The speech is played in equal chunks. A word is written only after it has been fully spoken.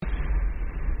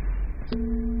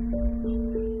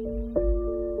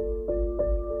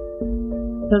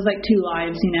It was like two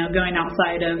lives, going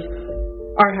outside of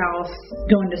our house,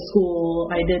 going to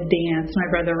school. I did dance. My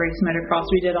brother raced motocross.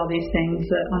 We did all these things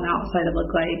that on the outside it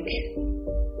looked like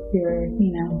you're,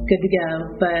 good to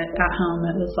go. But at home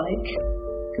it was like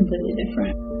completely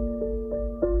different.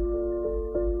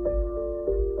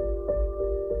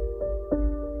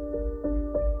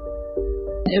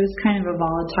 It was kind of a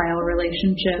volatile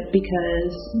relationship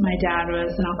because my dad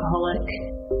was an alcoholic.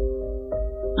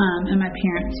 And my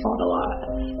parents fought a lot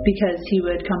because he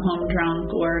would come home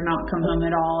drunk or not come home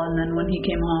at all. And then when he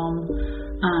came home,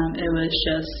 it was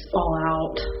just all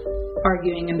out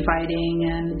arguing and fighting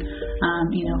and,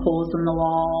 holes in the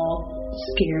wall,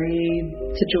 scary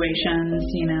situations,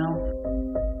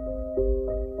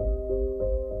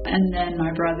 And then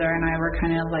my brother and I were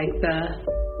kind of like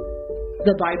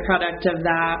the byproduct of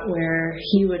that, where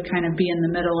he would kind of be in the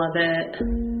middle of it,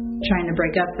 trying to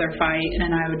break up their fight,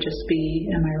 and I would just be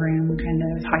in my room kind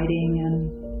of hiding and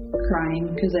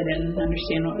crying because I didn't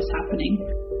understand what was happening.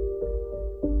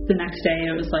 The next day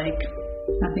it was like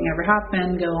nothing ever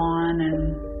happened, go on,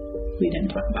 and we didn't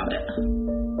talk about it.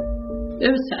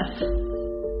 It was tough.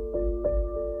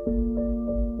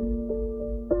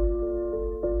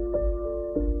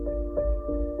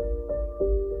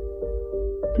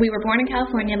 We were born in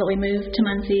California, but we moved to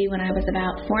Muncie when I was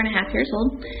about 4.5 years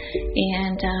old.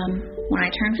 And when I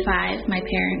turned 5, my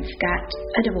parents got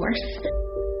a divorce.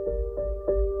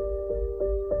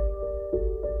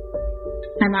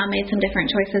 My mom made some different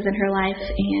choices in her life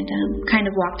and kind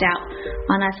of walked out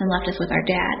on us and left us with our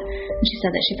dad. And she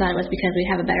said that she thought it was because we'd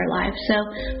have a better life. So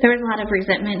there was a lot of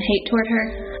resentment and hate toward her.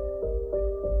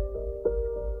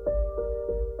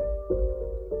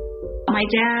 My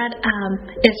dad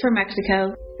is from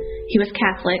Mexico. He was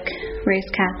Catholic,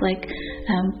 raised Catholic.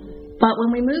 But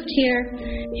when we moved here,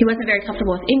 he wasn't very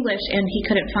comfortable with English, and he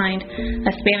couldn't find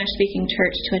a Spanish-speaking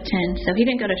church to attend. So he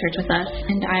didn't go to church with us,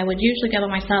 and I would usually go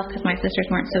by myself because my sisters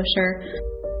weren't so sure.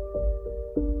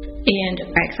 And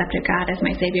I accepted God as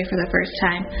my Savior for the first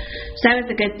time. So that was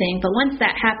a good thing. But once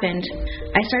that happened,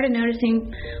 I started noticing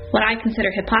what I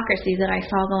consider hypocrisy that I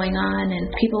saw going on,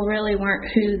 and people really weren't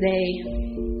who they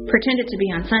pretended to be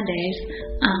on Sundays.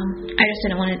 I just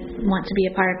didn't want to be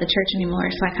a part of the church anymore,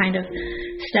 so I kind of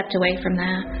stepped away from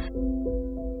that.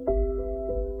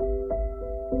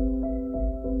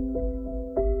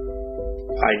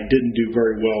 I didn't do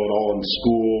very well at all in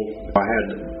school. I had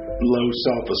low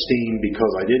self-esteem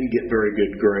because I didn't get very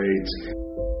good grades.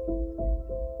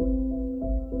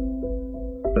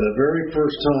 The very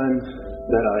first time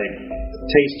that I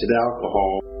tasted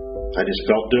alcohol, I just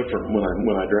felt different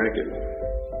when I drank it.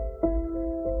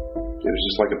 It was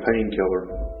just like a painkiller.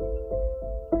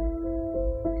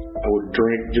 I would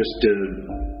drink just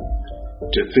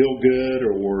to feel good,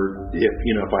 or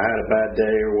if I had a bad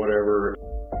day or whatever,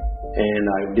 and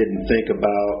I didn't think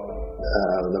about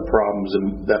the problems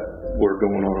that were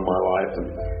going on in my life,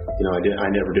 and I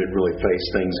never did really face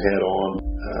things head on.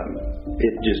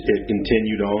 It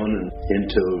continued on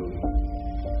into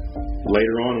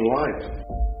later on in life.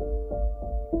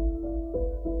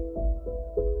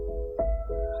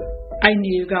 I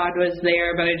knew God was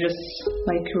there, but I just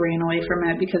ran away from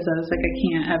it because I was like, I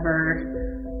can't ever,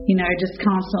 I just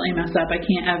constantly mess up. I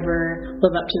can't ever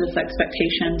live up to this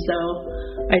expectation. So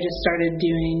I just started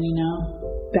doing,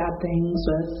 bad things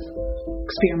with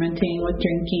experimenting with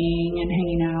drinking and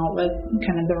hanging out with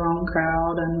kind of the wrong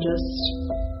crowd and just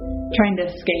trying to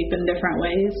escape in different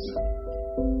ways.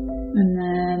 And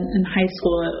then in high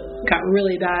school, it got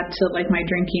really bad to my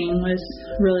drinking was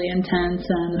really intense,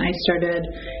 and I started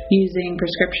using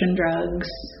prescription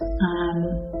drugs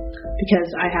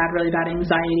because I had really bad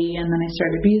anxiety, and then I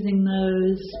started abusing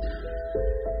those.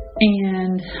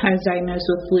 And I was diagnosed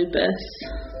with lupus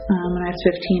when I was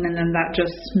 15, and then that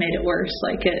just made it worse.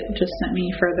 It just sent me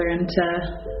further into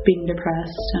being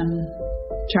depressed and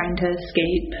trying to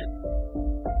escape.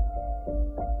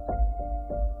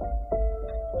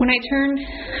 When I turned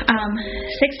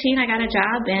 16, I got a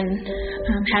job and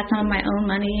had some of my own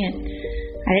money, and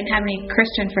I didn't have any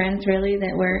Christian friends really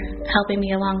that were helping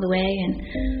me along the way,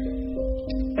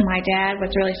 and my dad was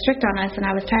really strict on us, and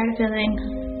I was tired of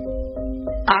feeling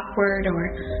awkward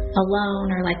or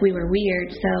alone or like we were weird,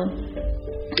 so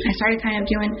I started kind of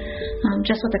doing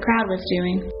just what the crowd was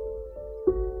doing,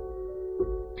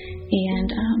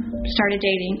 and started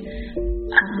dating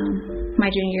my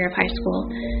junior year of high school,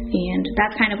 and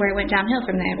that's kind of where it went downhill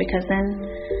from there, because then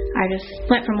I just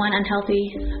went from one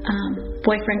unhealthy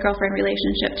boyfriend-girlfriend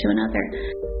relationship to another.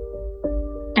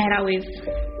 I had always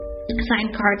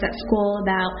signed cards at school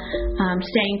about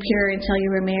staying pure until you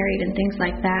were married and things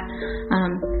like that.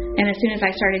 And as soon as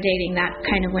I started dating, that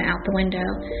kind of went out the window.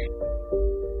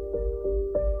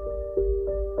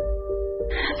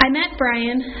 I met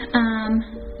Brian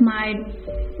my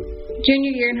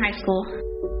junior year in high school.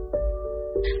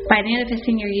 By the end of his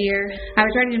senior year, I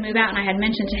was ready to move out, and I had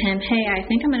mentioned to him, hey, I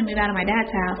think I'm going to move out of my dad's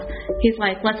house. He's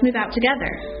like, let's move out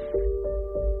together.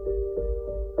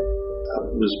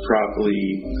 It was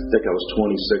probably, I think I was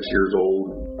 26 years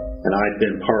old, and I'd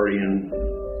been partying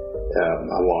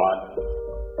a lot.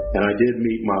 And I did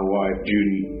meet my wife,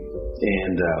 Judy,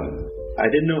 and I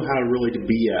didn't know how really to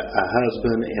be a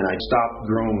husband, and I stopped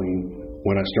growing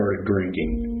when I started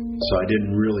drinking. So I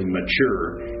didn't really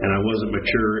mature, and I wasn't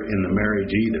mature in the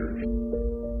marriage either.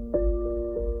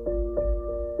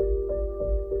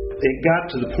 It got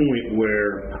to the point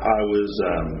where I was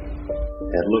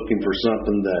looking for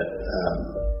something that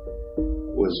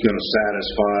was going to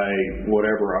satisfy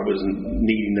whatever I was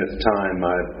needing at the time.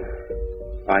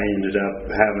 I ended up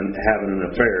having an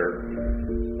affair,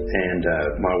 and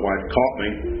my wife caught me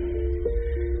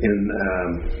in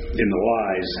the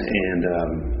lies, and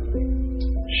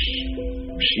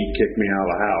she kicked me out of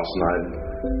the house, and I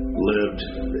lived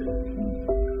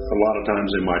a lot of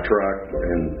times in my truck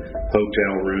and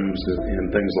hotel rooms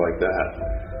and things like that.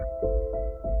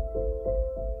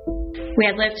 We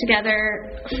had lived together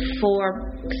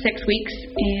for 6 weeks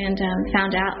and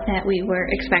found out that we were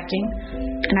expecting,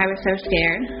 and I was so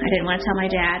scared. I didn't want to tell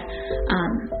my dad.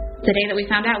 The day that we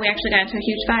found out, we actually got into a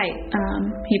huge fight.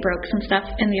 He broke some stuff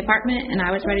in the apartment, and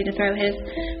I was ready to throw his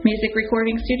music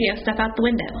recording studio stuff out the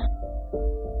window.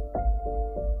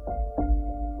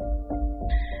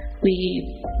 We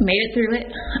made it through it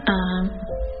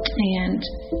and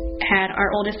had our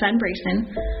oldest son, Brayson,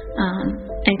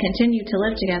 and continued to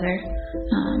live together.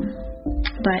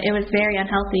 But it was very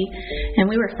unhealthy, and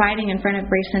we were fighting in front of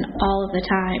Brayson all of the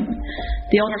time.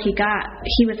 The older he got,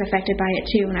 he was affected by it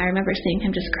too, and I remember seeing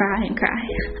him just cry and cry.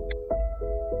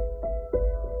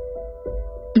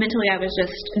 Mentally, I was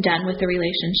just done with the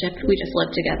relationship. We just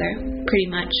lived together, pretty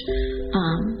much.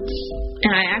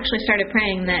 And I actually started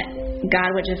praying that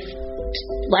God would just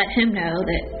let him know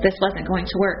that this wasn't going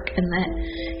to work and that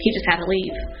he just had to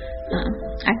leave.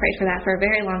 I prayed for that for a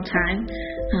very long time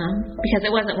because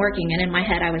it wasn't working, and in my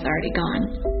head I was already gone.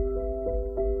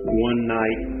 One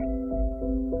night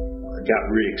I got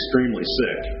really extremely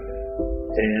sick,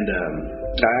 and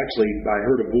I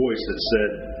heard a voice that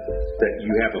said that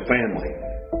you have a family.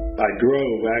 I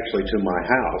drove actually to my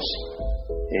house,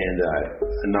 and I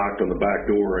knocked on the back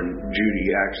door, and Judy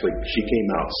she came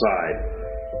outside,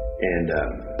 and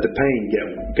the pain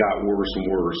got worse and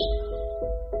worse.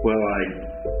 Well,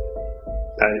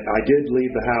 I did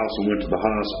leave the house and went to the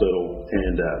hospital,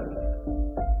 and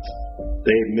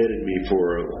they admitted me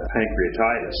for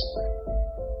pancreatitis.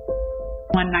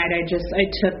 One night I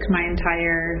took my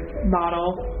entire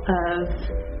bottle of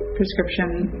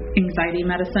prescription anxiety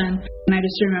medicine, and I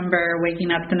just remember waking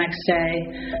up the next day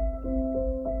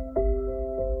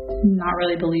not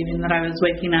really believing that I was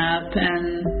waking up,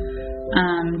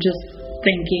 and just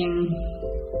thinking,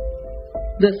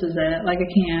 this is it. Like, I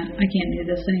can't do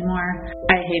this anymore.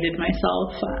 I hated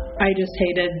myself. I just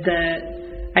hated that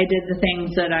I did the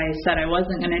things that I said I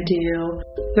wasn't going to do.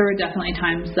 There were definitely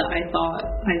times that I thought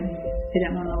I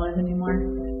didn't want to live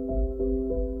anymore.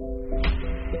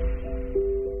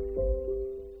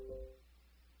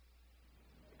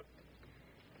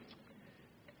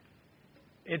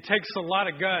 It takes a lot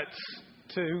of guts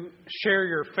to share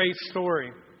your faith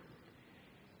story.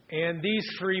 And these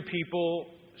three people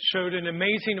showed an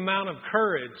amazing amount of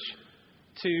courage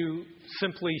to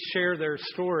simply share their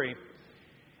story.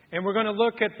 And we're going to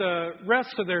look at the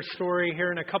rest of their story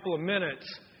here in a couple of minutes.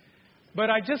 But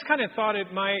I just kind of thought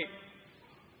it might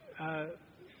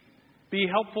be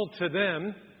helpful to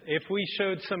them if we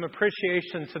showed some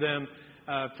appreciation to them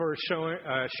for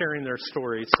sharing their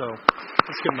story. So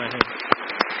let's give them a hand.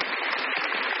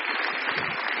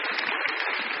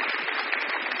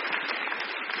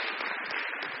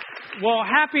 Well,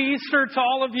 happy Easter to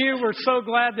all of you. We're so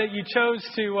glad that you chose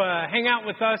to hang out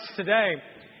with us today.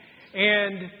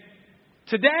 And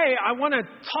today I want to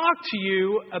talk to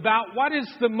you about what is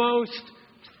the most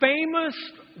famous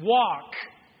walk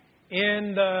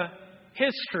in the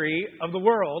history of the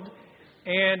world,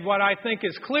 and what I think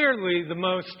is clearly the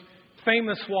most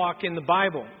famous walk in the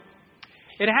Bible.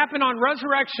 It happened on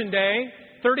Resurrection Day,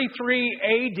 33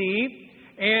 A.D.,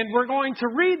 and we're going to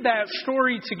read that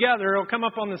story together. It'll come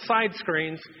up on the side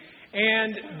screens.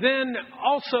 And then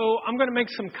also, I'm going to make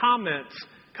some comments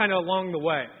kind of along the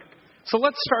way. So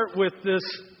let's start with this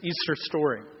Easter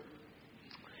story.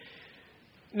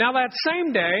 Now that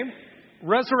same day,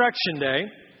 Resurrection Day,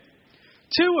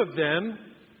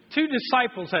 two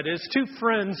disciples, that is, two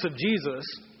friends of Jesus,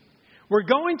 were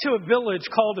going to a village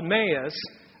called Emmaus,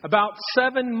 about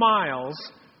 7 miles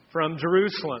from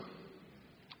Jerusalem.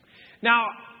 Now,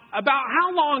 about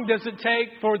how long does it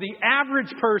take for the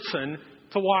average person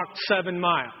to walk 7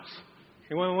 miles?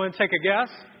 Anyone want to take a guess?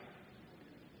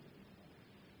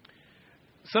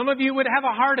 Some of you would have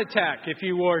a heart attack if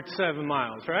you walked 7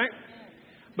 miles, right?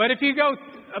 But if you go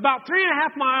about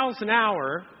 3.5 miles an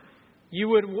hour,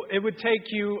 it would take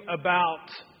you about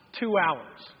 2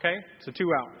 hours. Okay, so 2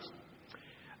 hours.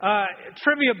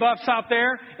 Trivia buffs out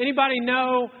there, anybody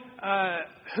know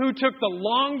who took the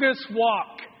longest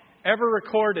walk ever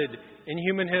recorded in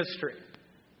human history?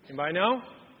 Anybody know?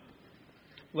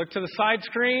 Look to the side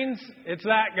screens. It's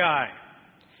that guy.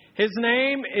 His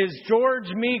name is George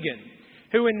Meegan,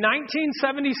 who in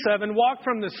 1977 walked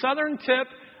from the southern tip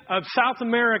of South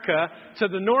America to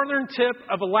the northern tip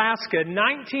of Alaska,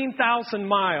 19,000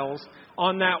 miles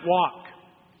on that walk.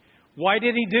 Why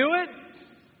did he do it?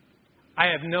 I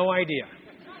have no idea.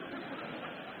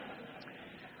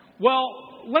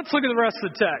 Well, let's look at the rest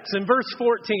of the text. In verse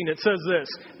 14, it says this: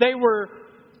 they were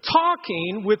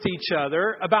talking with each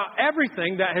other about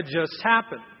everything that had just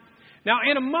happened. Now,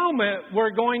 in a moment,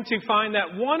 we're going to find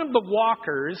that one of the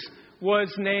walkers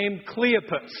was named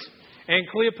Cleopas. And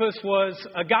Cleopas was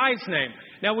a guy's name.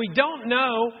 Now, we don't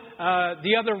know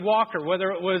the other walker, whether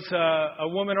it was a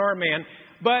woman or a man.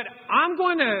 But I'm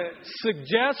going to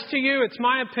suggest to you, it's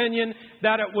my opinion,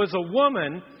 that it was a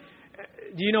woman.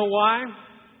 Do you know why?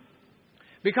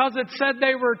 Because it said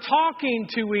they were talking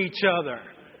to each other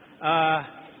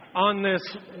on this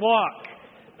walk.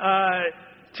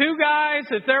 Two guys,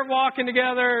 if they're walking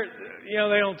together,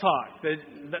 they don't talk.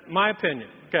 My opinion.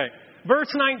 Okay.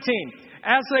 Verse 19.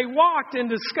 As they walked and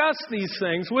discussed these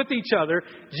things with each other,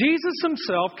 Jesus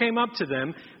himself came up to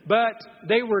them, but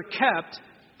they were kept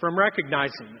from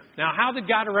recognizing them. Now, how did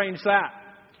God arrange that?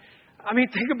 I mean,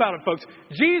 think about it, folks.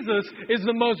 Jesus is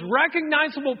the most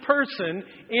recognizable person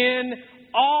in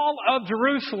all of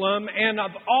Jerusalem and of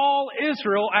all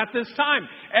Israel at this time.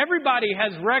 Everybody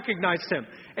has recognized him.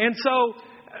 And so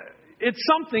it's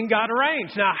something God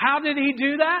arranged. Now, how did he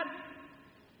do that?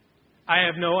 I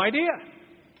have no idea.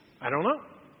 I don't know.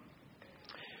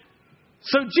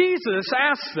 So Jesus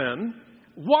asked them,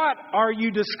 what are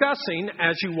you discussing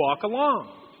as you walk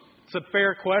along? It's a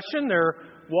fair question. They're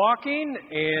walking,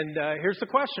 and here's the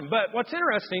question. But what's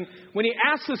interesting, when he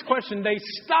asked this question, they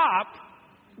stopped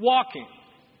walking.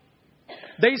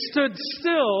 They stood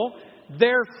still,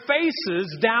 their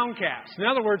faces downcast. In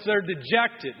other words, they're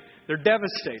dejected. They're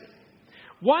devastated.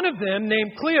 One of them,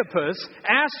 named Cleopas,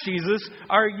 asked Jesus,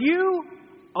 are you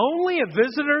only a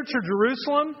visitor to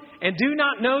Jerusalem and do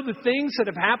not know the things that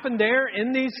have happened there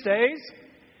in these days?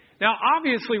 Now,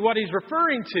 obviously, what he's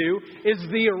referring to is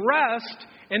the arrest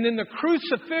and then the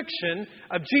crucifixion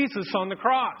of Jesus on the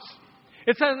cross.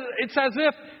 It's as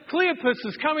if Cleopas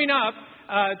is coming up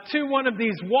to one of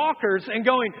these walkers and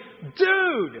going,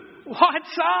 dude,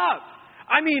 what's up?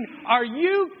 I mean, are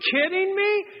you kidding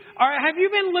me? Have you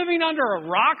been living under a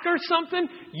rock or something?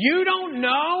 You don't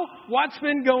know what's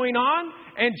been going on?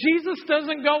 And Jesus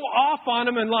doesn't go off on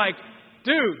him and like,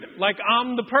 dude, like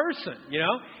I'm the person,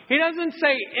 He doesn't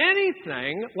say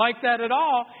anything like that at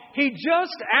all. He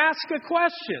just asks a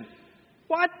question.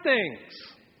 What things?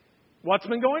 What's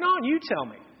been going on? You tell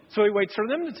me. So he waits for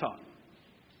them to talk.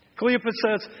 Cleopas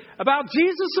says, about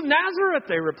Jesus of Nazareth,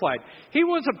 they replied. He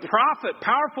was a prophet,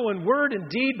 powerful in word and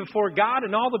deed before God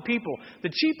and all the people.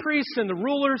 The chief priests and the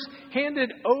rulers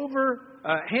handed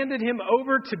him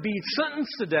over to be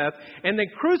sentenced to death, and they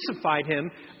crucified him.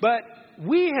 But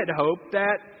we had hoped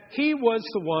that he was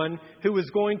the one who was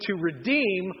going to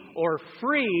redeem or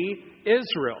free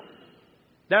Israel.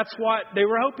 That's what they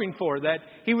were hoping for, that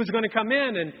he was going to come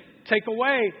in and take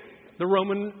away the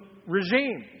Roman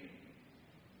regime.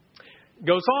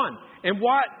 Goes on. And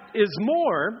what is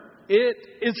more, it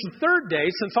is the third day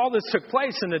since all this took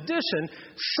place. In addition,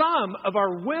 some of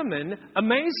our women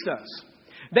amazed us.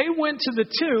 They went to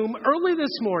the tomb early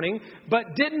this morning,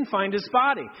 but didn't find his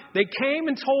body. They came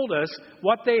and told us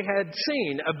what they had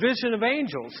seen, a vision of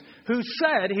angels who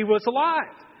said he was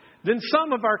alive. Then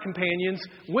some of our companions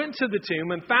went to the tomb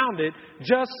and found it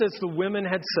just as the women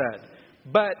had said.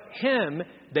 But him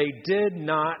they did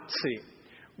not see.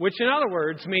 Which in other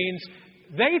words means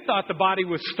they thought the body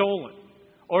was stolen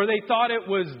or they thought it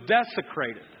was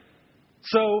desecrated.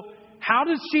 So how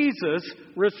does Jesus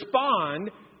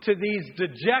respond to these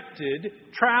dejected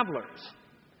travelers?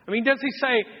 I mean, does he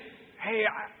say, hey,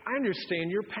 I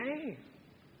understand your pain.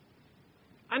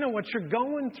 I know what you're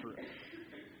going through.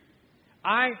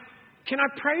 can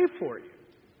I pray for you?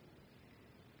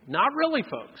 Not really,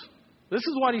 folks. This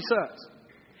is what he says.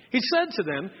 He said to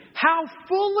them, how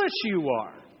foolish you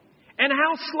are, and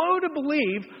how slow to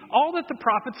believe all that the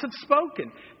prophets have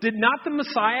spoken. Did not the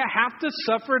Messiah have to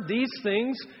suffer these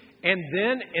things and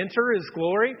then enter his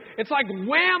glory? It's like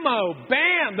whammo,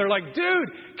 bam. They're like, dude,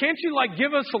 can't you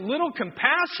give us a little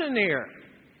compassion here?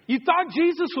 You thought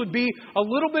Jesus would be a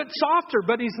little bit softer,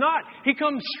 but he's not. He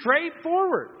comes straight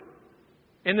forward.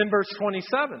 And then verse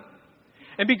 27.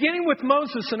 And beginning with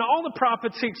Moses and all the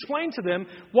prophets, he explained to them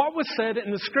what was said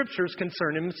in the scriptures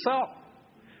concerning himself.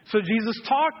 So Jesus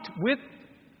talked with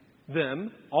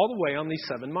them all the way on these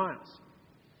 7 miles.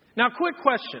 Now, quick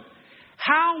question.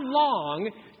 How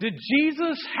long did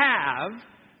Jesus have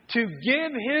to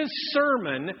give his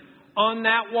sermon on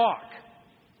that walk?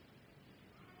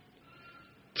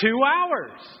 2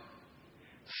 hours.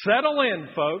 Settle in,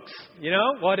 folks. You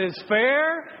know, what is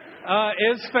fair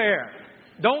is fair.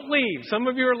 Don't leave. Some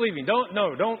of you are leaving. Don't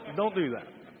do that.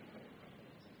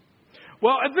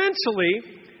 Well,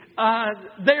 eventually,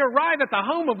 they arrive at the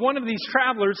home of one of these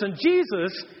travelers, and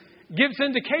Jesus gives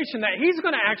indication that he's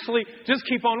going to actually just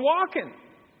keep on walking.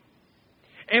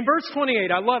 And verse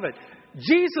 28, I love it.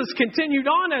 Jesus continued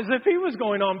on as if he was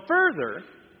going on further.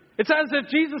 It's as if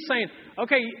Jesus saying,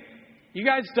 okay, you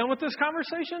guys done with this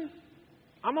conversation?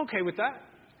 I'm okay with that.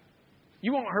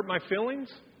 You won't hurt my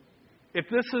feelings. If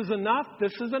this is enough,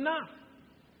 this is enough.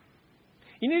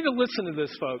 You need to listen to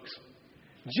this, folks.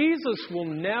 Jesus will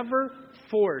never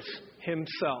force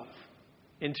himself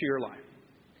into your life.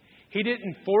 He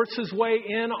didn't force his way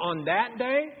in on that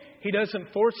day. He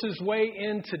doesn't force his way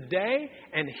in today.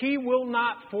 And he will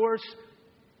not force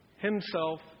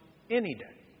himself any day.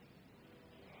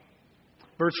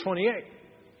 Verse 28.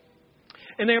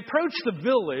 And they approached the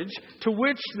village to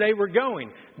which they were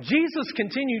going. Jesus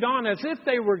continued on as if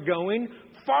they were going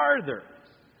farther.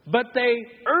 But they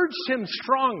urged him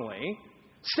strongly,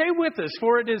 stay with us,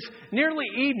 for it is nearly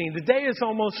evening. The day is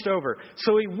almost over.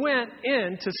 So he went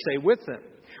in to stay with them.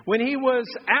 When he was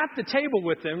at the table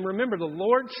with them, remember the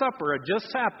Lord's Supper had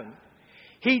just happened.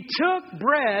 He took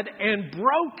bread and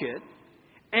broke it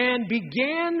and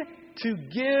began to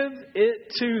give it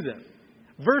to them.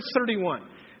 Verse 31.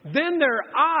 Then their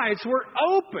eyes were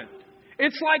opened.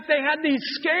 It's like they had these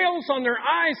scales on their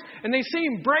eyes and they see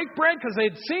him break bread because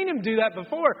they'd seen him do that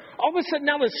before. All of a sudden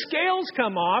now the scales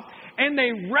come off and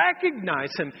they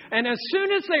recognize him. And as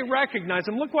soon as they recognize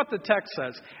him, look what the text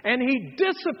says. And he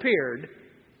disappeared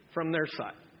from their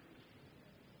sight.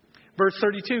 Verse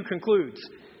 32 concludes.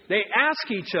 They ask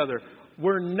each other,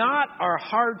 were not our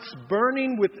hearts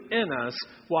burning within us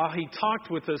while he talked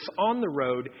with us on the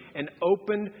road and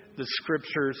opened the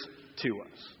scriptures to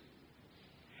us?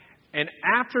 And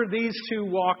after these 2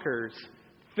 walkers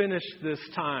finish this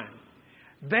time,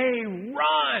 they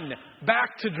run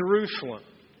back to Jerusalem.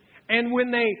 And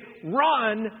when they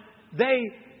run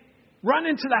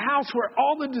into the house where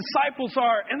all the disciples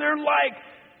are, and they're like,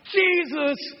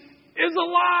 Jesus is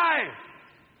alive.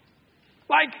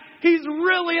 Like, he's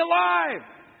really alive.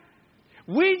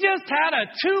 We just had a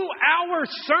 2-hour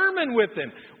sermon with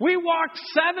him. We walked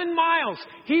 7 miles.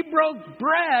 He broke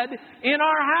bread in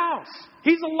our house.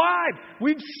 He's alive.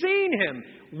 We've seen him.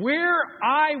 We're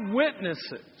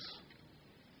eyewitnesses.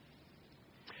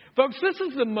 Folks, this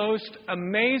is the most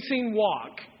amazing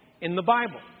walk in the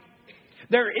Bible.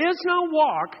 There is no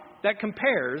walk that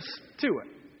compares to it.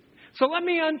 So let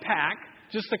me unpack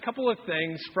just a couple of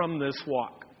things from this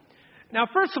walk. Now,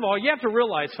 first of all, you have to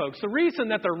realize, folks, the reason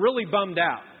that they're really bummed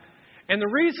out and the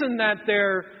reason that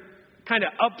they're kind of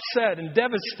upset and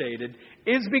devastated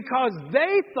is because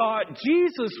they thought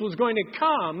Jesus was going to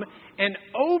come and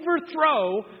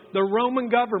overthrow the Roman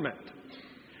government.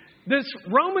 This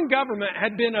Roman government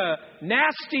had been a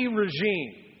nasty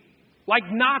regime, like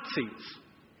Nazis,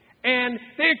 and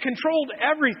they had controlled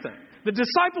everything. The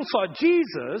disciples saw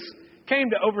Jesus came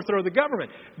to overthrow the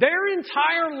government. Their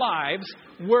entire lives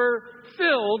were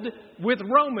filled with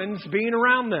Romans being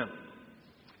around them.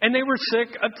 And they were sick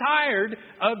and tired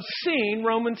of seeing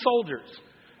Roman soldiers.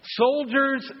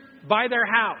 Soldiers by their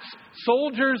house.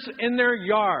 Soldiers in their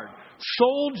yard.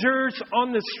 Soldiers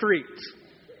on the streets.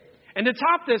 And to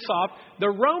top this off, the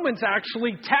Romans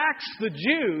actually taxed the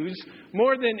Jews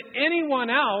more than anyone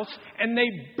else, and they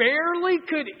barely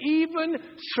could even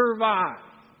survive.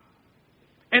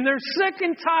 And they're sick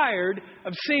and tired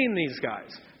of seeing these guys.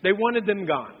 They wanted them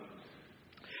gone.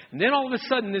 And then all of a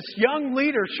sudden, this young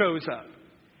leader shows up.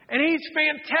 And he's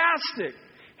fantastic.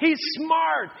 He's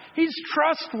smart. He's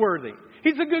trustworthy.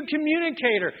 He's a good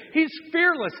communicator. He's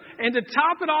fearless. And to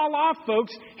top it all off,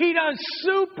 folks, he does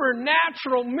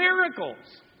supernatural miracles.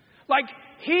 Like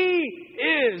he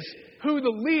is who the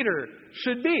leader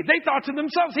should be. They thought to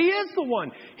themselves, he is the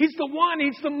one. He's the one.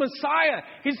 He's the Messiah.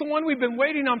 He's the one we've been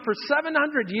waiting on for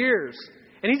 700 years.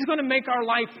 And he's going to make our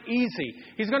life easy.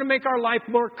 He's going to make our life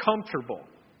more comfortable.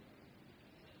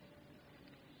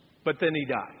 But then he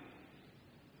died.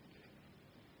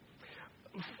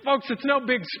 Folks, it's no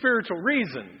big spiritual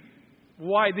reason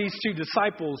why these two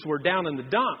disciples were down in the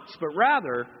dumps, but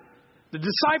rather the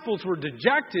disciples were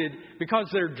dejected because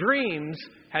their dreams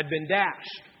had been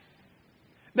dashed.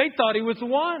 They thought he was the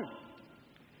one.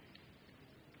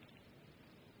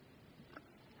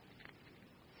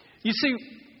 You see,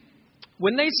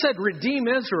 when they said redeem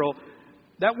Israel,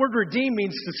 that word redeem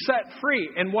means to set free.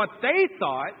 And what they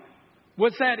thought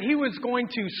was that he was going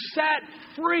to set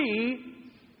free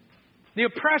the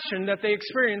oppression that they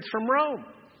experienced from Rome.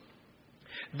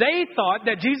 They thought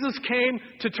that Jesus came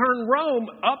to turn Rome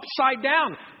upside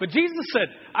down. But Jesus said,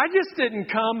 I just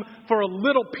didn't come for a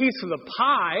little piece of the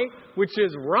pie, which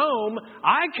is Rome.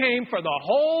 I came for the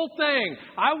whole thing.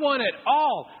 I want it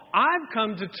all. I've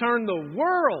come to turn the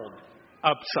world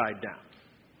upside down.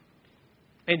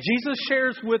 And Jesus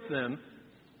shares with them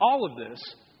all of this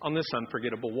on this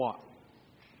unforgettable walk.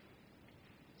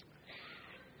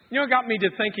 You know, it got me to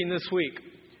thinking this week,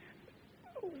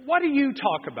 what do you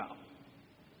talk about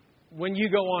when you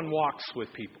go on walks with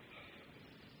people?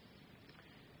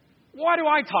 What do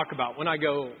I talk about when I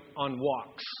go on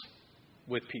walks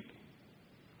with people?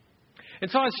 And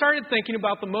so I started thinking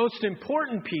about the most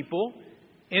important people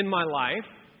in my life,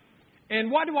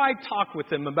 and what do I talk with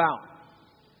them about?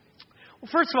 Well,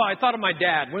 first of all, I thought of my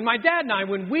dad. When my dad and I,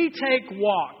 when we take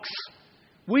walks,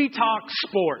 we talk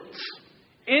sports.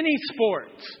 Any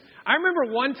sports. I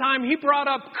remember one time he brought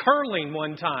up curling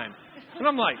one time. And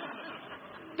I'm like,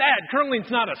 Dad,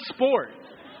 curling's not a sport.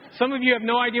 Some of you have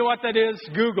no idea what that is.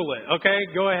 Google it, okay?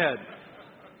 Go ahead.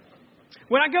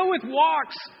 When I go with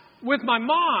walks with my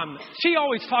mom, she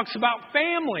always talks about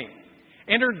family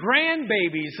and her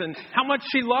grandbabies and how much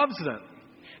she loves them.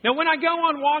 Now, when I go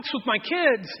on walks with my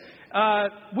kids,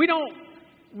 we don't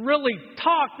really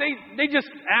talk. They just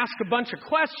ask a bunch of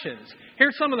questions.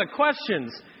 Here's some of the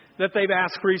questions that they've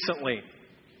asked recently.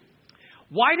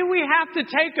 Why do we have to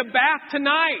take a bath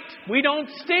tonight? We don't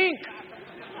stink.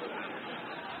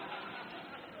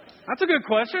 That's a good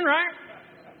question, right?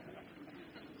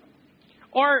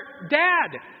 Or,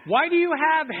 Dad, why do you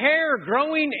have hair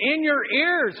growing in your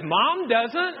ears? Mom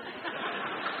doesn't.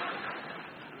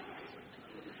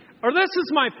 Or this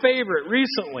is my favorite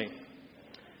recently.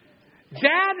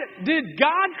 Dad, did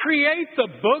God create the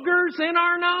boogers in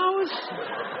our nose?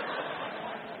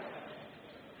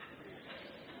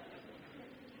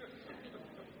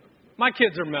 My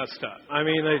kids are messed up. I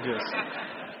mean, they just...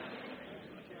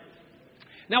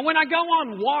 Now, when I go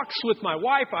on walks with my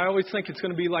wife, I always think it's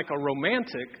going to be like a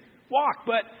romantic walk.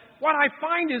 But what I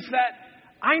find is that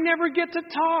I never get to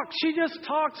talk. She just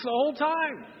talks the whole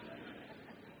time.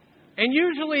 And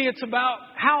usually it's about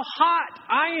how hot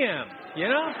I am, you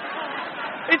know?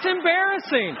 It's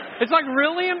embarrassing. It's like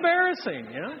really embarrassing,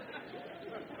 you know?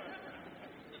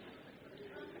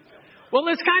 Well,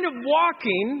 this kind of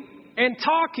walking and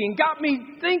talking got me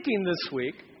thinking this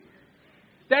week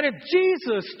that if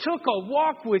Jesus took a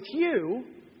walk with you,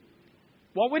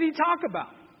 what would he talk about?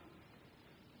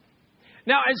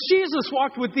 Now, as Jesus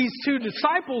walked with these two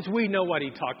disciples, we know what he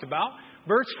talked about.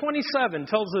 Verse 27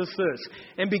 tells us this.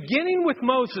 And beginning with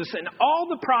Moses and all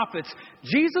the prophets,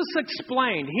 Jesus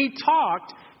explained, he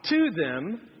talked to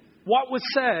them what was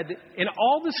said in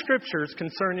all the scriptures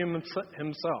concerning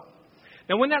himself.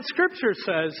 Now, when that scripture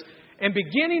says, and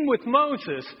beginning with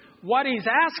Moses, what he's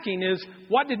asking is,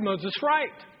 what did Moses write?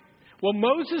 Well,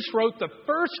 Moses wrote the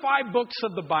first 5 books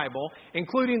of the Bible,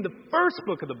 including the first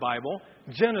book of the Bible,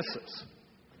 Genesis.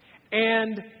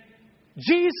 And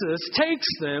Jesus takes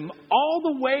them all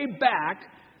the way back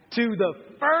to the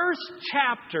first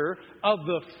chapter of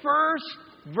the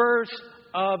first verse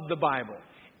of the Bible.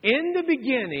 In the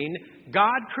beginning,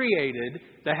 God created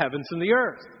the heavens and the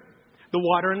earth, the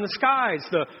water and the skies,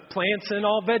 the plants and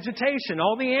all vegetation,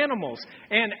 all the animals.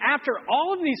 And after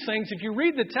all of these things, if you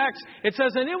read the text, it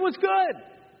says, and it was good.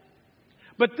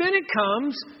 But then it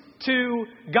comes to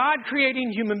God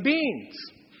creating human beings.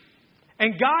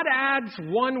 And God adds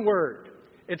one word.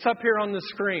 It's up here on the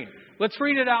screen. Let's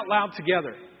read it out loud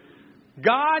together.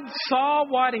 God saw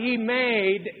what he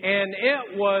made, and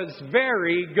it was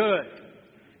very good.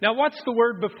 Now, what's the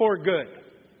word before good?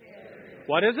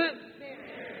 What is it?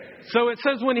 So it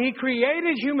says when he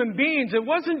created human beings, it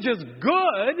wasn't just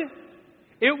good,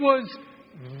 it was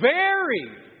very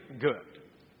good.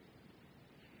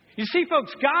 You see,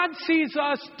 folks, God sees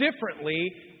us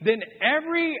differently than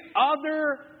every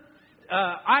other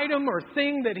item or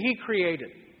thing that He created.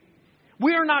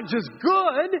 We are not just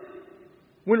good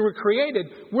when we're created,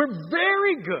 we're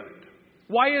very good.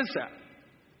 Why is that?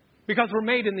 Because we're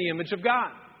made in the image of God.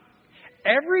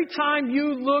 Every time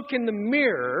you look in the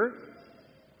mirror,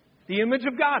 the image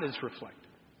of God is reflected.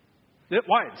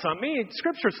 Why? It's not me.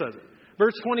 Scripture says it.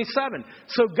 Verse 27.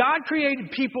 So God created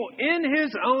people in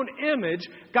His own image.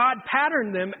 God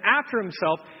patterned them after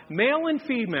Himself. Male and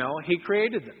female, He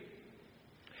created them.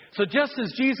 So just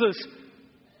as Jesus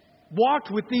walked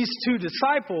with these two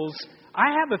disciples, I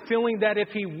have a feeling that if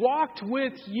He walked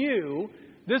with you,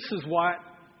 this is what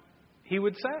He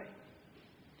would say.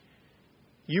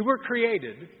 You were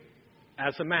created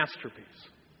as a masterpiece.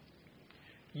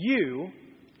 You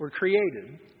were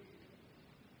created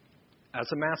as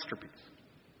a masterpiece.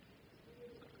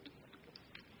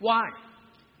 Why?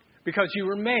 Because you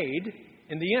were made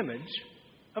in the image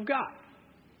of God.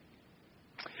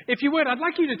 If you would, I'd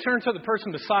like you to turn to the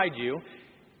person beside you,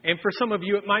 and for some of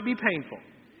you it might be painful.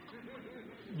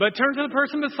 But turn to the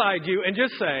person beside you and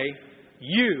just say,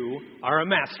 you are a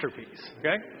masterpiece.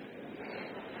 Okay?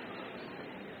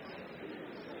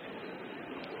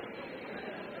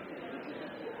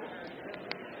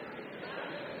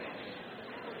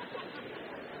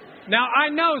 Now, I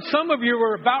know some of you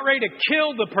were about ready to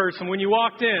kill the person when you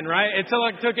walked in, right? It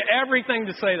took everything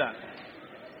to say that.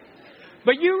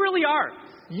 But you really are.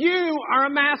 You are a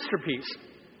masterpiece.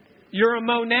 You're a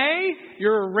Monet.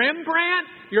 You're a Rembrandt.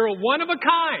 You're a one of a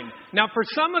kind. Now, for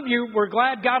some of you, we're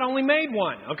glad God only made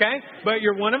one, okay? But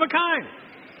you're one of a kind.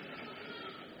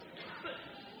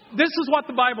 This is what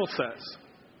the Bible says.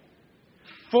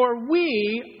 For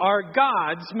we are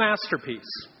God's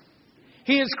masterpiece.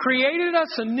 He has created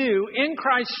us anew in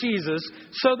Christ Jesus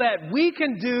so that we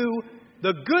can do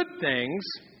the good things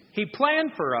He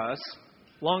planned for us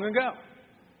long ago.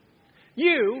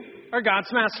 You are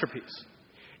God's masterpiece.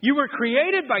 You were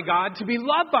created by God to be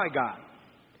loved by God.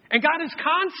 And God is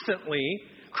constantly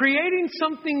creating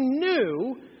something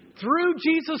new through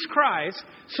Jesus Christ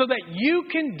so that you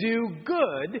can do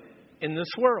good in this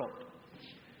world.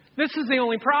 This is the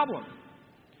only problem.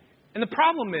 And the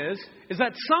problem is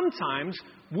that sometimes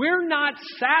we're not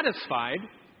satisfied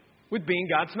with being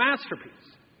God's masterpiece.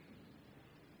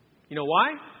 You know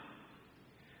why?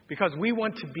 Because we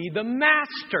want to be the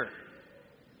master.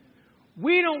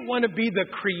 We don't want to be the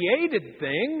created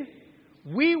thing.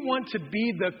 We want to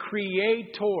be the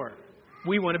creator.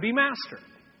 We want to be master.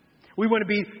 We want to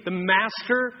be the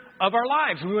master of our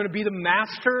lives. We want to be the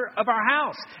master of our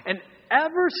house. And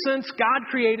ever since God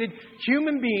created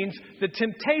human beings, the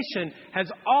temptation has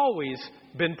always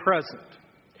been present.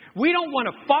 We don't want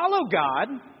to follow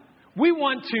God. We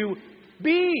want to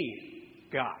be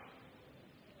God.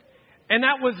 And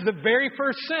that was the very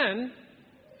first sin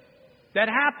that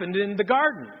happened in the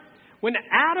garden. When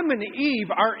Adam and Eve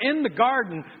are in the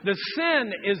garden, the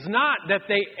sin is not that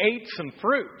they ate some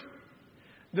fruit.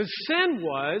 The sin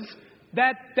was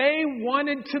that they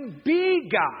wanted to be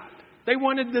God. They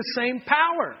wanted the same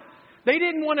power. They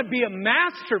didn't want to be a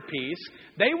masterpiece.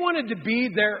 They wanted to be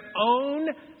their own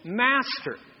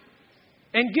master.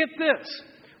 And get this,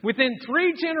 within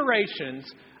 3 generations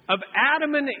of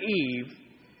Adam and Eve,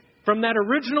 from that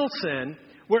original sin,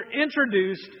 were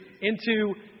introduced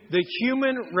into the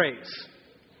human race.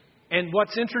 And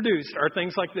what's introduced are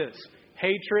things like this: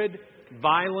 hatred,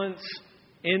 violence,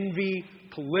 envy,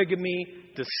 polygamy,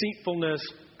 deceitfulness,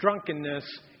 drunkenness,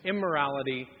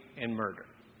 immorality, and murder.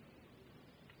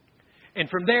 And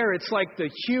from there, it's like the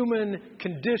human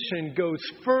condition goes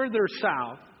further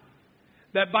south,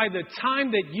 that by the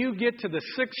time that you get to the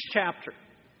 6th chapter,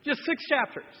 just 6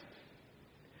 chapters,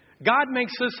 God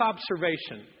makes this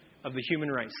observation of the human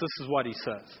race. This is what He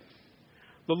says.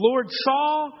 The Lord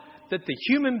saw that the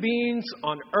human beings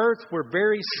on earth were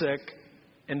very sick,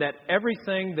 and that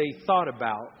everything they thought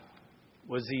about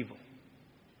was evil.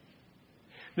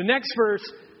 The next verse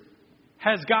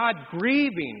has God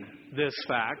grieving this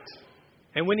fact.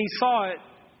 And when He saw it,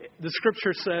 the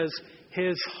Scripture says,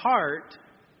 His heart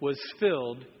was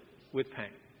filled with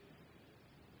pain.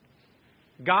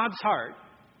 God's heart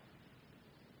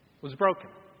was broken.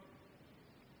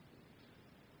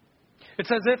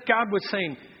 It's as if God was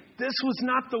saying, this was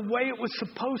not the way it was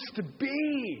supposed to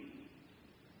be.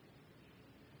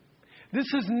 This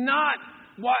is not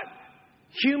what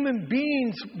human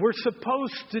beings were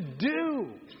supposed to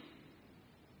do.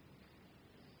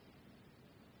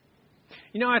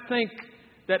 You know, I think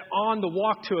that on the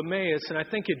walk to Emmaus, and I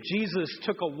think if Jesus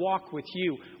took a walk with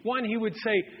you, one, He would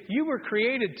say, you were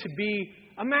created to be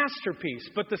a masterpiece.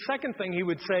 But the second thing he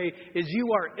would say is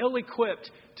you are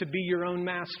ill-equipped to be your own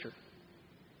master.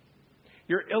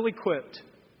 You're ill-equipped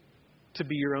to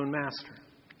be your own master.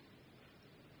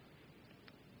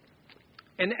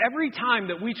 And every time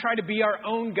that we try to be our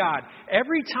own God,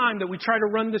 every time that we try to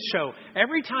run the show,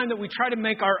 every time that we try to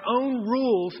make our own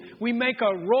rules, we make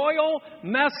a royal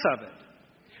mess of it.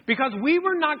 Because we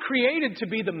were not created to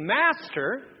be the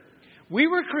master. We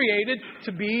were created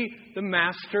to be the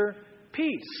masterpiece.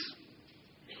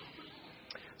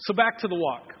 So back to the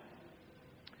walk.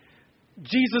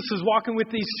 Jesus is walking with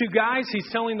these two guys. He's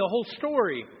telling the whole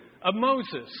story of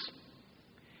Moses.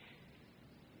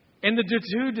 And the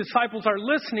two disciples are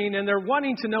listening and they're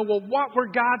wanting to know, well, what were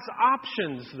God's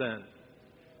options then?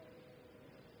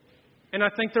 And I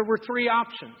think there were three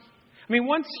options. I mean,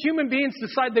 once human beings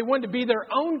decided they wanted to be their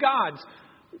own gods,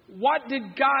 what did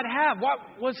God have? What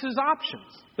was his options?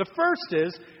 The first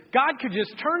is God could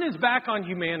just turn his back on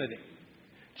humanity.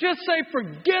 Just say,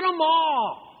 forget them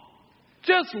all.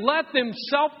 Just let them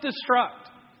self-destruct.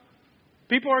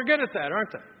 People are good at that,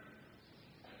 aren't they?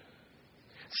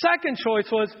 Second choice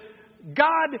was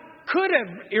God could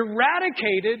have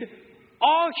eradicated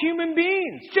all human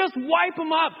beings. Just wipe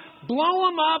them up, blow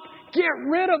them up, get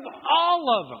rid of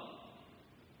all of them.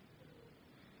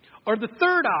 Or the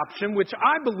third option, which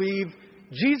I believe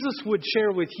Jesus would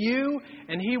share with you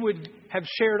and he would have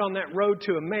shared on that road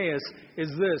to Emmaus, is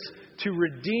this: to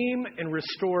redeem and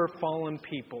restore fallen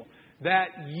people. That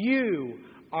you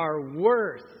are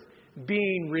worth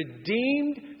being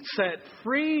redeemed, set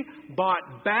free,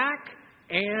 bought back,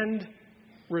 and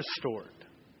restored.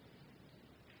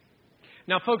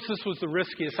 Now, folks, this was the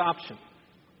riskiest option.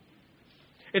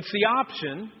 It's the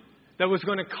option that was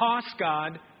going to cost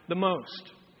God the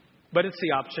most. But it's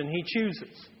the option he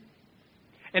chooses.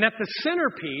 And at the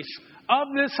centerpiece of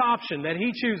this option that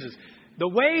he chooses, the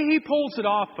way he pulls it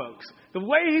off, folks, the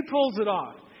way he pulls it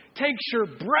off takes your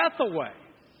breath away.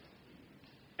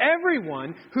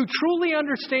 Everyone who truly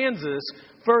understands this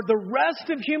for the rest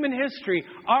of human history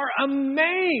are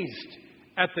amazed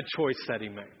at the choice that he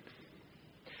made.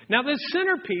 Now, this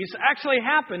centerpiece actually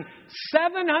happened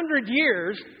 700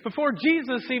 years before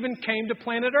Jesus even came to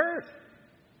planet Earth.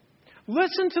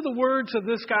 Listen to the words of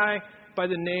this guy by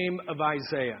the name of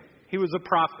Isaiah. He was a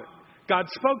prophet. God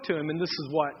spoke to him, and this is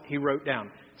what he wrote down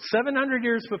 700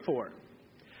 years before.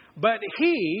 But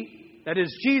he, that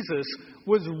is Jesus,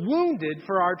 was wounded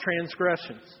for our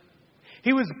transgressions.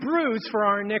 He was bruised for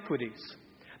our iniquities.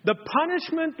 The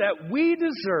punishment that we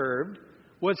deserved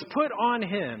was put on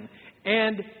him,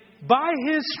 and by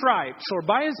his stripes, or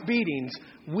by his beatings,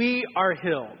 we are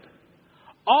healed.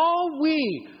 All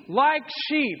we, like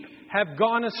sheep, have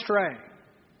gone astray.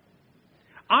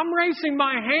 I'm raising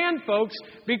my hand, folks,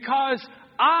 because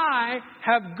I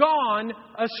have gone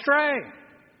astray.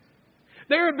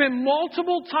 There have been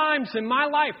multiple times in my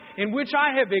life in which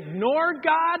I have ignored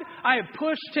God, I have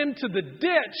pushed him to the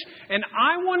ditch, and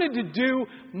I wanted to do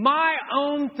my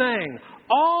own thing.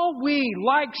 All we,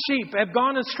 like sheep, have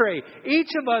gone astray.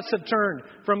 Each of us have turned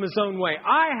from his own way.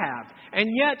 I have. And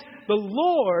yet the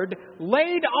Lord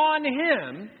laid on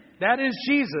him, that is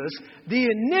Jesus, the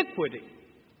iniquity,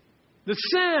 the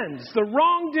sins, the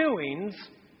wrongdoings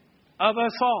of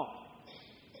us all.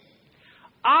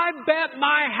 I bet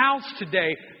my house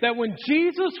today that when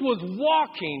Jesus was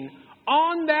walking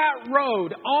on that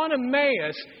road, on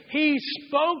Emmaus, he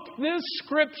spoke this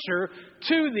scripture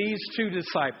to these two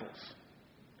disciples.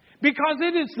 Because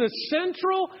it is the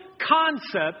central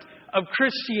concept of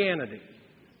Christianity.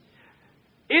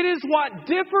 It is what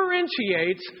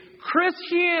differentiates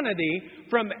Christianity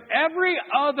from every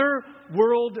other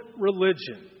world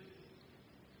religion.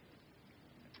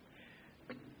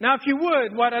 Now, if you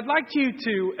would, what I'd like you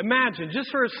to imagine,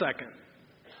 just for a second,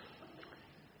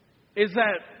 is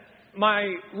that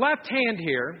my left hand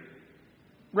here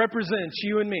represents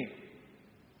you and me.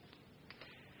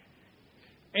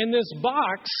 And this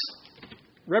box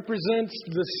represents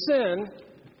the sin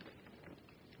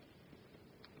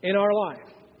in our life.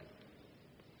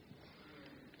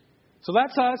 So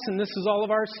that's us, and this is all of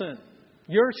our sin.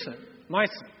 Your sin, my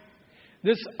sin.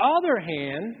 This other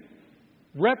hand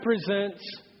represents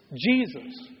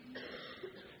Jesus.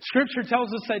 Scripture tells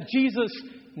us that Jesus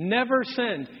never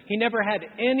sinned. He never had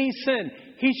any sin.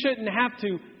 He shouldn't have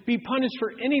to be punished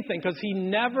for anything because he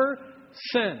never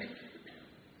sinned.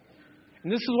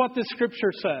 And this is what this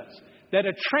scripture says, that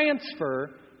a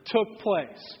transfer took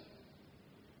place.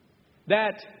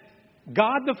 That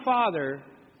God the Father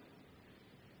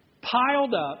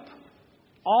piled up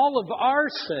all of our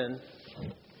sin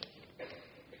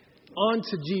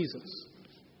onto Jesus.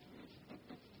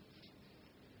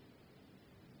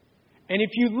 And if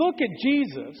you look at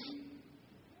Jesus,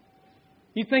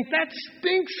 you think that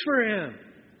stinks for him.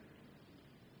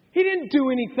 He didn't do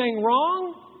anything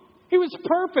wrong. He was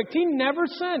perfect. He never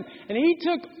sinned. And he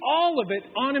took all of it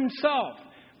on himself.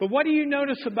 But what do you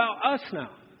notice about us now?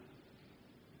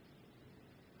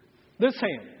 This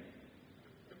hand.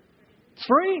 It's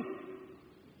free.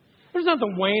 There's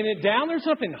nothing weighing it down. There's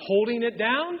nothing holding it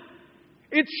down.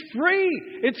 It's free.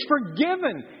 It's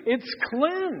forgiven. It's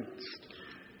cleansed.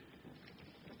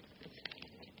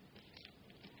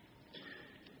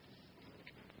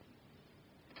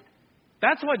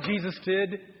 That's what Jesus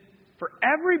did for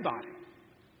everybody.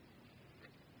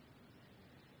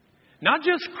 Not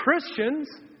just Christians.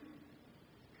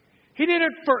 He did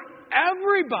it for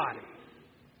everybody.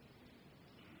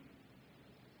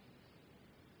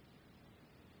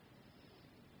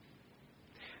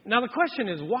 Now the question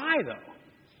is, why though?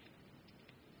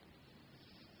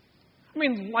 I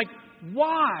mean, like,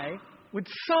 why would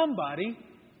somebody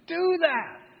do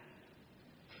that?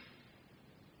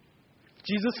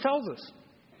 Jesus tells us.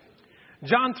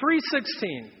 John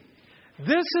 3:16.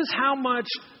 This is how much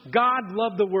God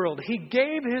loved the world. He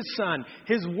gave His Son,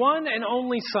 His one and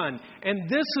only Son. And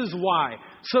this is why.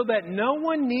 So that no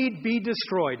one need be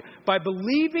destroyed. By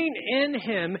believing in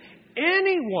Him,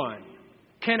 anyone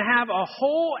can have a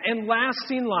whole and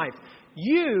lasting life.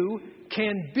 You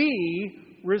can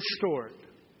be restored.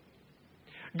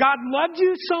 God loved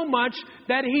you so much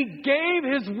that He gave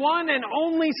His one and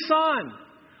only Son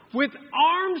with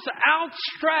arms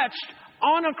outstretched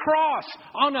on a cross,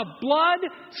 on a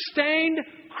blood-stained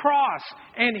cross.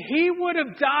 And He would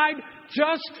have died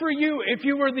just for you if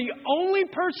you were the only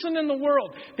person in the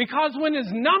world. Because when His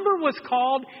number was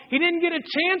called, He didn't get a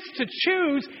chance to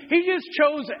choose. He just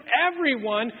chose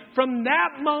everyone from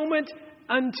that moment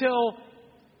until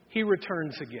He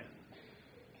returns again.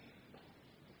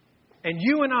 And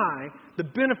you and I, the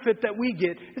benefit that we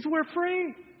get is we're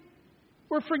free.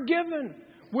 We're forgiven.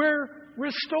 We're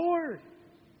restored.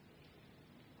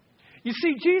 You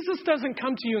see, Jesus doesn't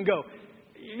come to you and go,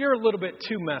 you're a little bit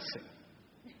too messy.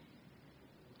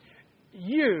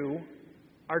 You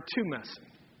are too messy.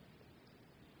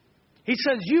 He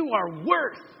says you are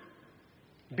worth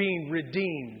being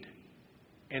redeemed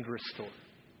and restored.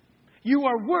 You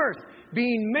are worth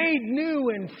being made new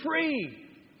and free.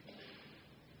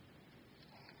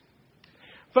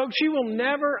 Folks, you will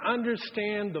never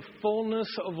understand the fullness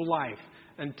of life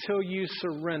until you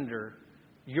surrender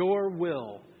your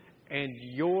will and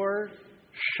your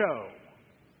show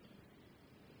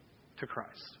to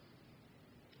Christ.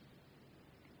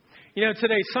 You know,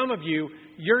 today, some of you,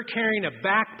 you're carrying a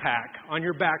backpack on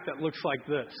your back that looks like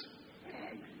this.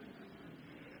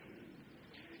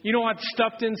 You know what's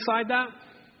stuffed inside that?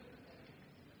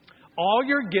 All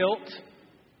your guilt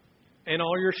and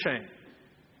all your shame.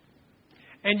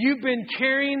 And you've been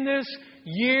carrying this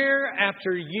year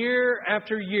after year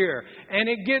after year. And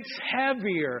it gets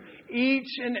heavier each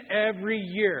and every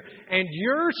year. And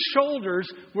your shoulders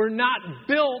were not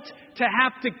built to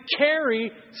have to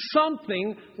carry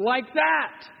something like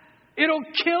that. It'll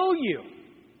kill you.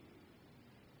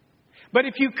 But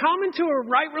if you come into a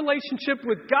right relationship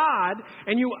with God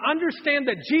and you understand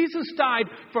that Jesus died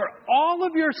for all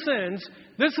of your sins,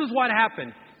 this is what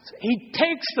happened. He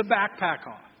takes the backpack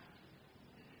off.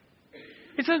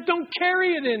 He says, don't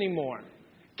carry it anymore.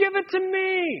 Give it to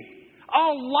me.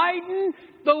 I'll lighten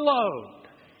the load.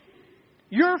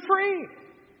 You're free.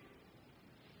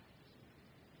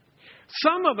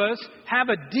 Some of us have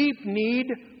a deep need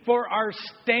for our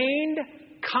stained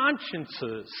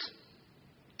consciences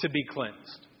to be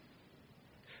cleansed.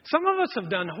 Some of us have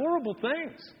done horrible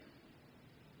things.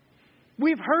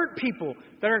 We've hurt people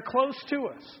that are close to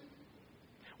us.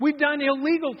 We've done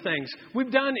illegal things.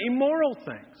 We've done immoral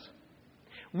things.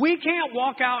 We can't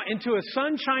walk out into a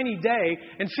sunshiny day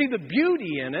and see the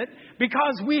beauty in it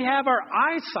because we have our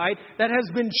eyesight that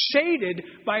has been shaded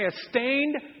by a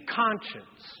stained conscience.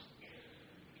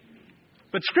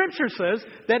 But Scripture says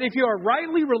that if you are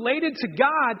rightly related to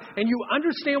God and you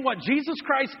understand what Jesus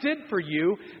Christ did for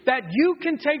you, that you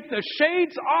can take the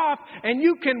shades off and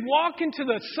you can walk into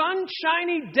the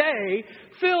sunshiny day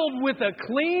filled with a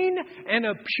clean and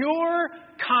a pure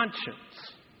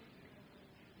conscience.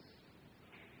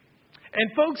 And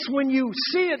folks, when you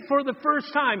see it for the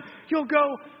first time, you'll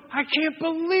go, I can't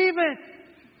believe it.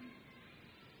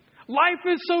 Life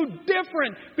is so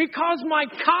different because my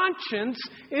conscience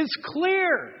is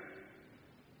clear.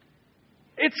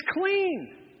 It's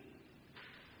clean.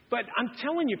 But I'm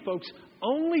telling you, folks,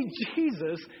 only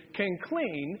Jesus can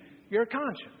clean your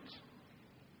conscience.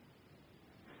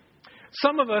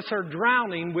 Some of us are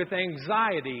drowning with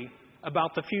anxiety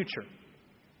about the future.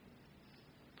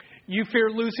 You fear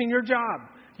losing your job.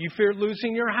 You fear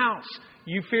losing your house.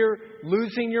 You fear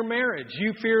losing your marriage.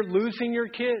 You fear losing your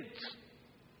kids.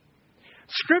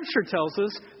 Scripture tells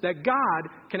us that God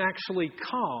can actually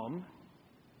calm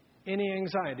any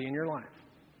anxiety in your life.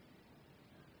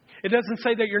 It doesn't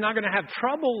say that you're not going to have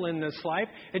trouble in this life.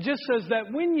 It just says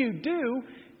that when you do,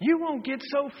 you won't get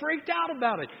so freaked out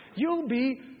about it. You'll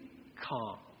be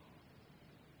calm.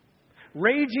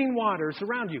 Raging waters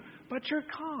around you, but you're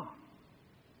calm.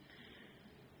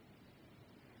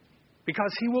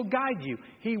 Because He will guide you.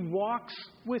 He walks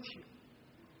with you.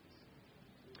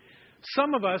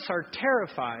 Some of us are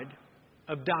terrified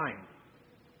of dying.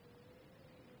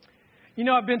 You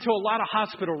know, I've been to a lot of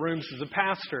hospital rooms as a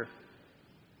pastor.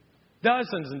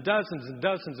 Dozens and dozens and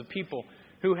dozens of people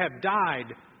who have died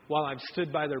while I've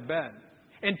stood by their bed.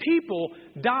 And people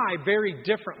die very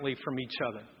differently from each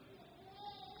other.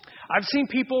 I've seen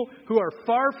people who are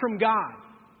far from God,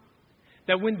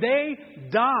 that when they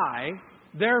die,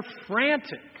 they're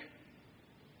frantic.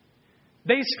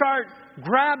 They start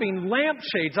grabbing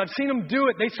lampshades. I've seen them do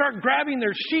it. They start grabbing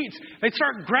their sheets. They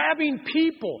start grabbing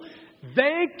people.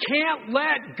 They can't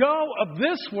let go of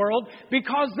this world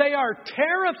because they are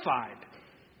terrified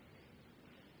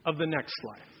of the next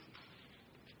life.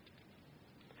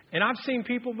 And I've seen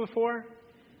people before,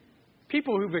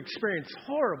 people who've experienced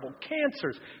horrible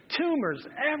cancers, tumors,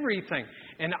 everything.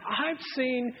 And I've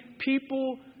seen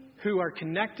people who are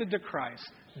connected to Christ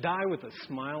die with a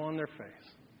smile on their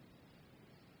face.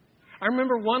 I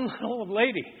remember one little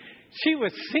lady, she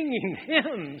was singing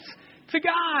hymns to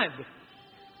God.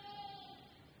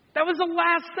 That was the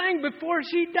last thing before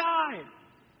she died.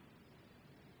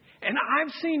 And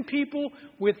I've seen people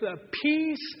with a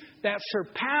peace that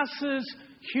surpasses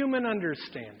human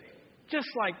understanding. Just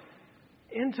like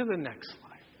into the next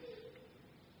life.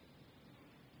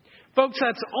 Folks,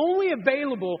 that's only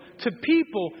available to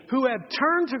people who have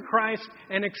turned to Christ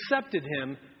and accepted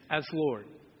Him as Lord.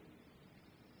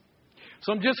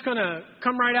 So I'm just going to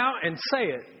come right out and say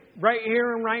it right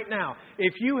here and right now.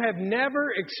 If you have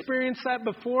never experienced that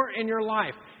before in your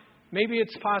life, maybe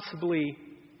it's possibly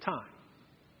time.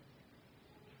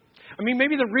 I mean,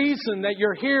 maybe the reason that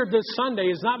you're here this Sunday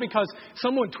is not because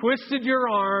someone twisted your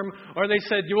arm or they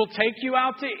said, we'll take you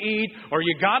out to eat, or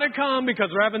you got to come because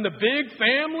we're having the big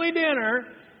family dinner.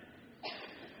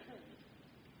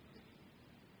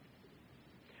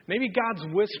 Maybe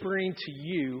God's whispering to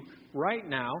you right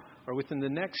now or within the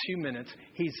next few minutes.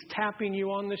 He's tapping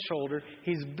you on the shoulder.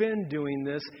 He's been doing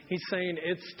this. He's saying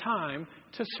it's time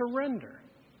to surrender.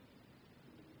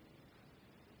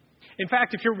 In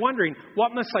fact, if you're wondering,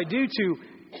 what must I do to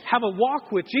have a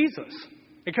walk with Jesus?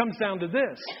 It comes down to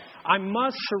this. I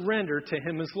must surrender to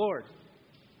Him as Lord.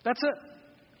 That's it.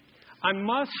 I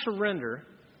must surrender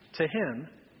to Him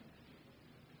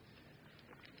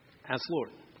as Lord.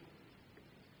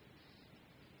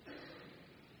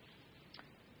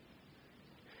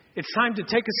 It's time to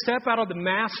take a step out of the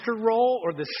master role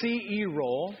or the CE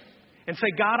role and say,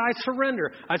 God, I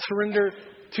surrender. I surrender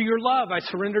to your love. I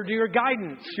surrender to your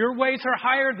guidance. Your ways are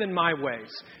higher than my ways.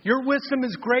 Your wisdom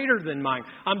is greater than mine.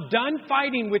 I'm done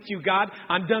fighting with you, God.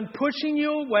 I'm done pushing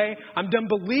you away. I'm done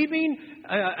believing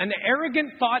an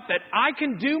arrogant thought that I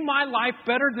can do my life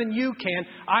better than you can.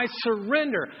 I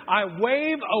surrender. I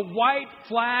wave a white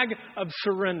flag of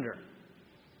surrender.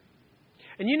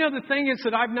 And you know, the thing is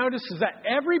that I've noticed is that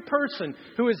every person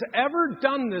who has ever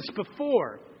done this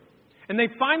before, and they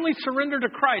finally surrender to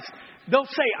Christ, they'll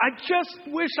say, I just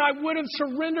wish I would have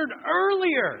surrendered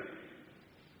earlier.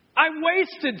 I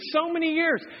wasted so many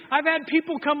years. I've had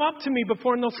people come up to me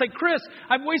before and they'll say, Chris,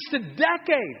 I've wasted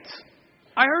decades.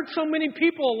 I hurt so many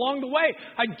people along the way.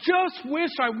 I just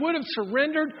wish I would have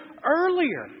surrendered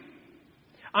earlier.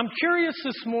 I'm curious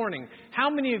this morning, how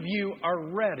many of you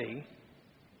are ready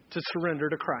to surrender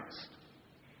to Christ?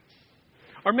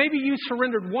 Or maybe you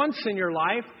surrendered once in your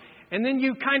life, and then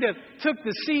you kind of took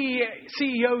the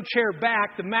CEO chair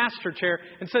back, the master chair,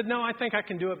 and said, no, I think I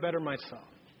can do it better myself.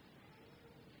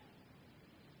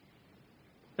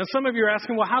 Now, some of you are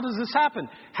asking, well, how does this happen?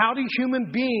 How do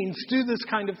human beings do this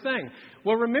kind of thing?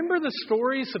 Well, remember the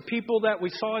stories of people that we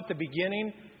saw at the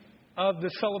beginning of the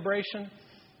celebration?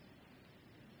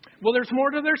 Well, there's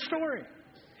more to their story.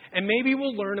 And maybe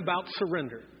we'll learn about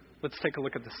surrender. Let's take a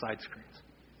look at the side screens.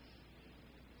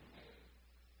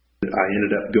 I ended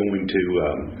up going to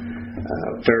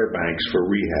Fairbanks for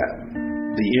rehab.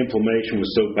 The inflammation was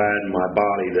so bad in my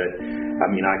body that,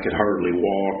 I could hardly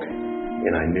walk,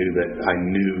 and I knew that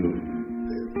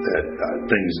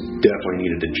things definitely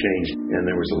needed to change, and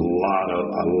there was a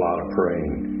lot of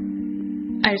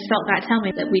praying. I just felt God tell me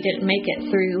that we didn't make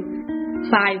it through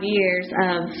 5 years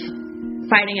of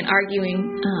fighting and arguing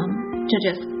to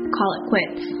just call it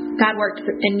quits. God worked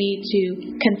in me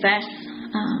to confess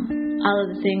all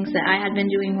of the things that I had been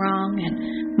doing wrong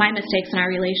and my mistakes in our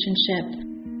relationship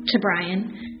to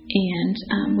Brian,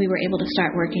 and we were able to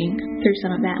start working through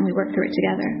some of that, and we worked through it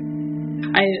together.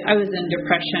 I was in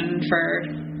depression for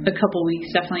a couple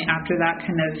weeks, definitely after that,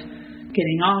 kind of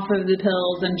getting off of the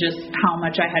pills and just how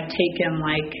much I had taken,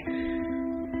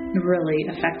 really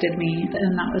affected me.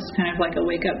 And that was kind of like a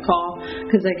wake-up call,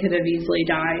 because I could have easily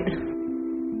died.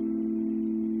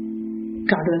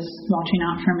 God was watching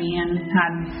out for me and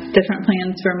had different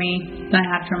plans for me than I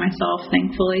had for myself,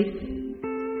 thankfully.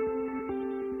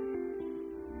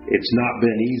 It's not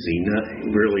been easy,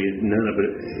 none of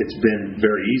it. It's been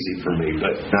very easy for me,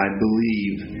 but I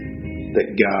believe that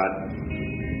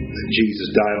Jesus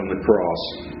died on the cross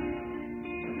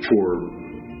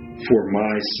for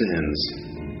my sins.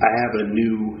 I have a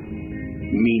new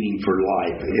meaning for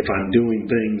life. If I'm doing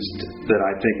things that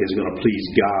I think is going to please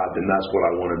God, then that's what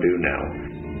I want to do now.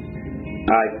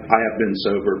 I have been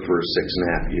sober for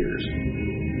 6.5 years.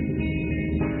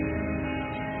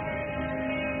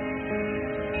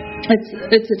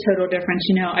 It's a total difference.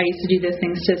 I used to do those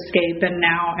things to escape, and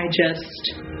now I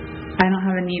don't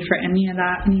have a need for any of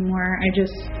that anymore. I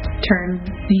just turn,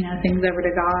 things over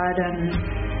to God, and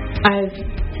I've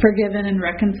forgiven and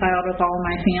reconciled with all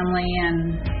my family,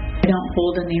 and I don't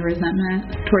hold any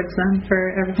resentment towards them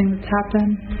for everything that's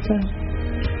happened. So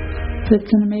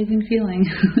it's an amazing feeling.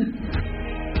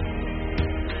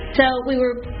 So we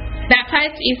were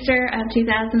baptized Easter of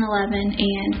 2011,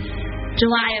 and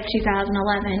July of 2011,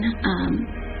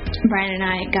 Brian and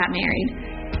I got married.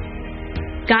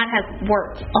 God has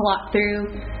worked a lot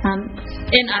through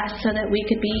in us so that we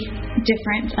could be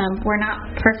different. We're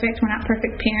not perfect. We're not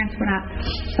perfect parents. We're not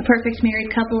a perfect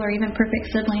married couple or even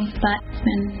perfect siblings, but it's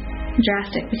been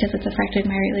drastic because it's affected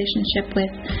my relationship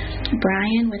with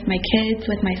Brian, with my kids,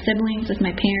 with my siblings, with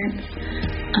my parents.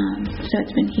 So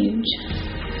it's been huge.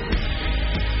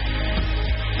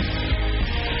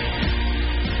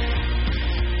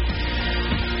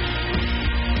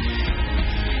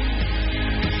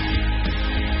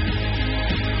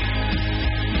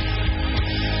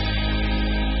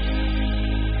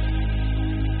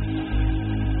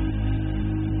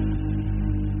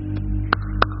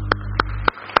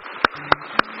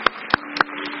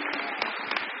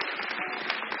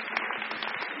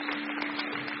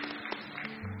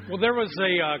 Well, there was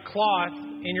a cloth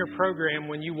in your program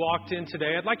when you walked in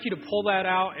today. I'd like you to pull that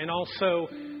out, and also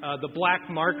the black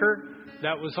marker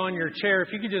that was on your chair.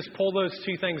 If you could just pull those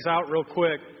two things out real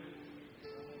quick.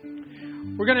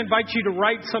 We're going to invite you to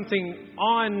write something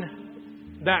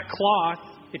on that cloth.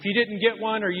 If you didn't get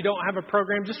one or you don't have a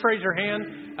program, just raise your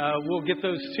hand. We'll get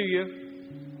those to you.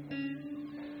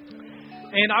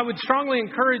 And I would strongly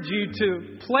encourage you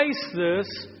to place this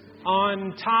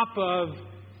on top of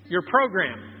your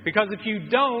program. Because if you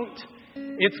don't,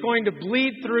 it's going to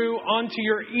bleed through onto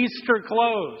your Easter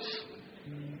clothes.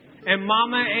 And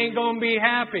Mama ain't going to be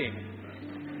happy.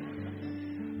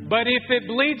 But if it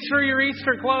bleeds through your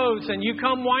Easter clothes and you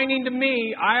come whining to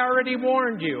me, I already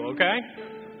warned you, okay?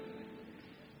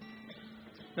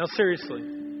 Now seriously.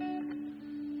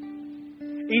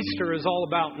 Easter is all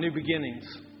about new beginnings.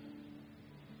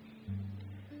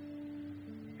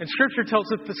 And Scripture tells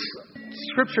us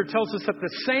that the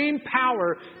same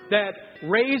power that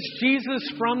raised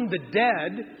Jesus from the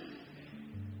dead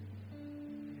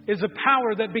is a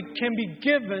power that can be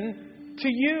given to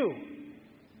you.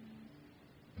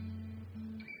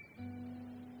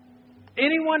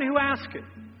 Anyone who asks it.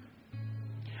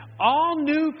 All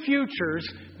new futures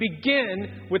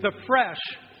begin with a fresh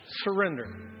surrender.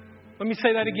 Let me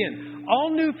say that again. All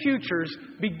new futures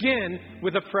begin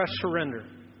with a fresh surrender.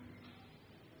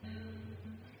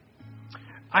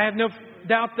 I have no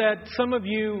doubt that some of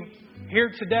you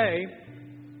here today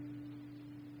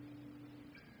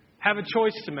have a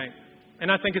choice to make. And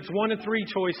I think it's one of three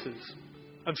choices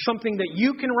of something that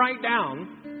you can write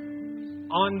down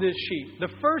on this sheet. The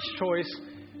first choice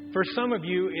for some of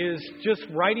you is just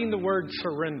writing the word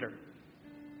surrender.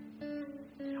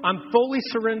 I'm fully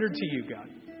surrendered to you, God.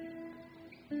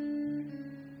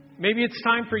 Maybe it's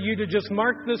time for you to just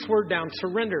mark this word down,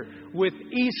 surrender, with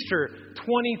Easter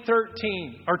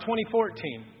 2013 or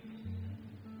 2014.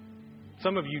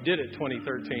 Some of you did it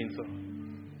 2013, so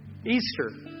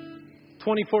Easter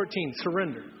 2014,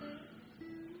 surrender.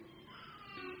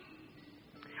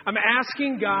 I'm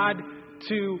asking God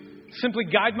to simply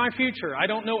guide my future. I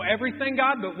don't know everything,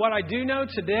 God, but what I do know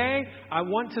today, I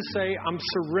want to say I'm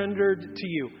surrendered to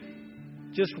you.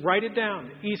 Just write it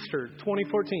down. Easter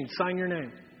 2014. Sign your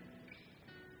name.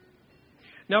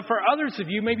 Now, for others of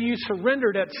you, maybe you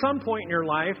surrendered at some point in your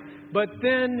life, but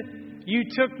then you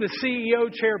took the CEO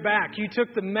chair back. You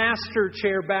took the master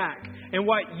chair back. And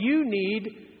what you need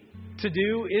to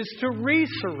do is to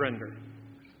re-surrender.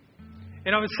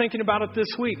 And I was thinking about it this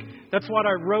week. That's what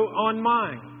I wrote on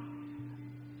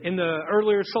mine. In the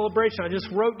earlier celebration, I just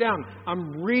wrote down,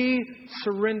 I'm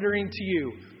re-surrendering to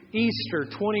you. Easter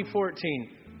 2014,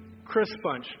 Chris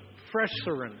Bunch, fresh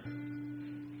surrender.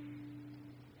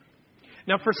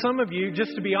 Now, for some of you,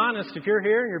 just to be honest, if you're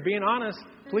here and you're being honest,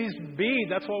 please be.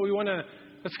 That's what we want to.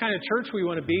 That's the kind of church we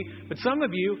want to be. But some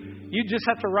of you, you just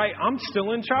have to write, I'm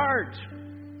still in charge.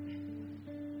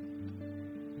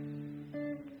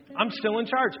 I'm still in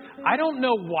charge. I don't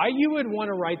know why you would want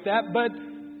to write that, but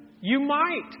you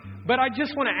might. But I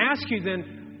just want to ask you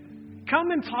then,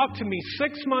 come and talk to me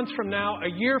 6 months from now,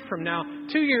 a year from now,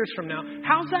 2 years from now.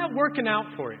 How's that working out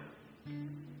for you?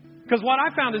 Because what I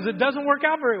found is it doesn't work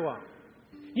out very well.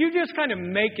 You just kind of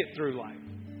make it through life.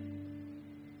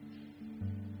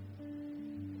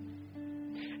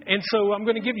 And so I'm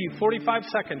going to give you 45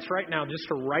 seconds right now just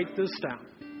to write this down.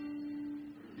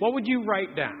 What would you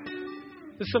write down?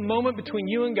 This is a moment between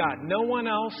you and God. No one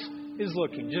else is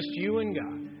looking, just you and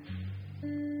God.